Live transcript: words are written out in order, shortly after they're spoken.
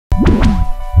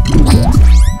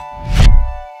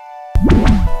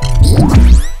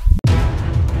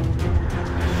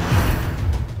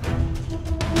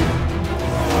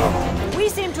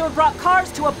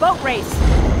to a boat race.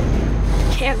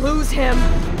 Can't lose him.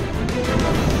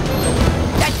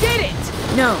 That did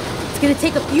it! No, it's gonna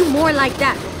take a few more like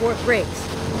that before it breaks.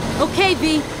 Okay,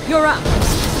 V, you're up.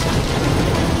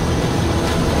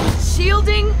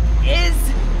 Shielding is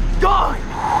gone!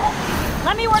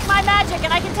 Let me work my magic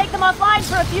and I can take them offline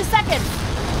for a few seconds.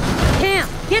 Cam,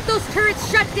 get those turrets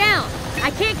shut down. I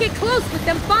can't get close with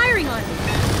them firing on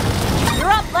me.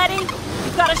 You're up, Letty.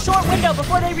 You've got a short window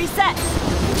before they reset.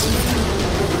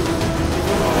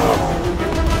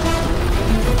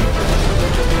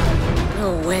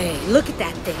 No way. Look at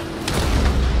that thing.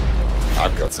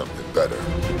 I've got something better.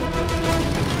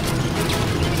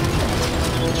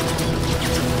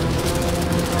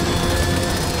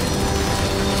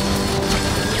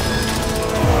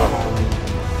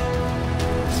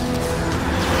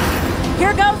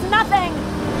 Here goes nothing!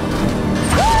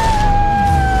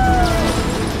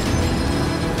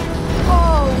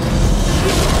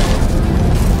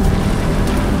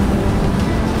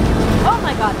 Oh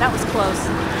my god, that was close.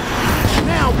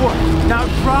 Now what? Now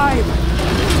drive!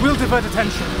 We'll divert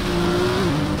attention.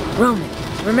 Roman,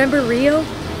 remember Rio?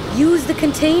 Use the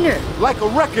container. Like a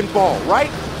wrecking ball, right?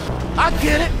 I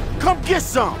get it. Come get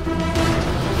some.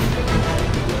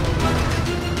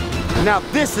 Now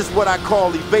this is what I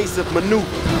call evasive maneuver.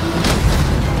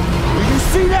 Do you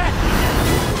see that?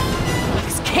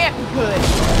 This can't be good.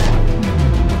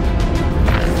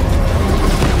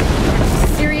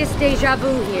 Serious deja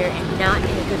vu here, and not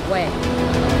in a good way.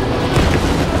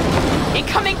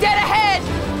 Incoming dead ahead!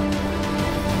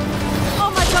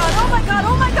 Oh my god, oh my god,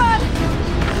 oh my god!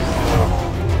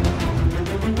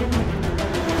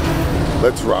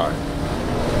 Let's ride.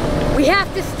 We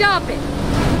have to stop it.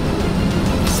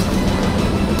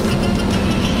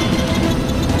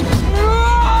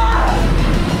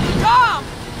 Tom!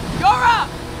 You're up!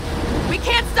 We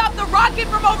can't stop the rocket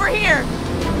from over here!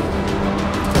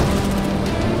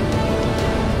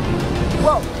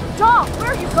 Whoa, Dom,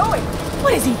 where are you going?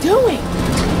 What is he doing?